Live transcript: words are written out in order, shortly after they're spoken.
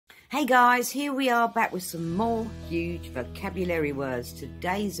Hey guys, here we are back with some more huge vocabulary words.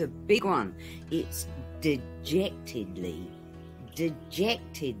 Today's a big one. It's dejectedly.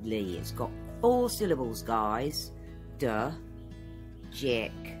 Dejectedly. It's got 4 syllables, guys. Dejectedly.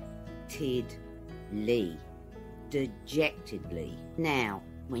 Dejectedly. Now,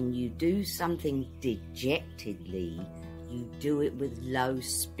 when you do something dejectedly, you do it with low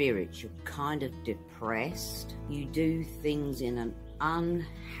spirits. You're kind of depressed. You do things in an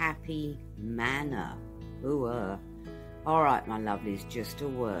unhappy manner. Alright, my lovelies, just a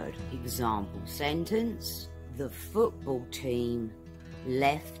word. Example sentence. The football team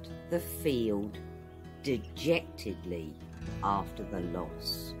left the field dejectedly after the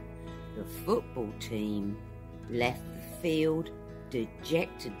loss. The football team left the field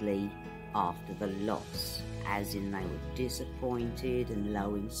dejectedly after the loss, as in they were disappointed and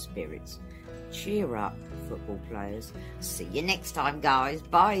low in spirits. Cheer up, football players. See you next time, guys.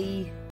 Bye.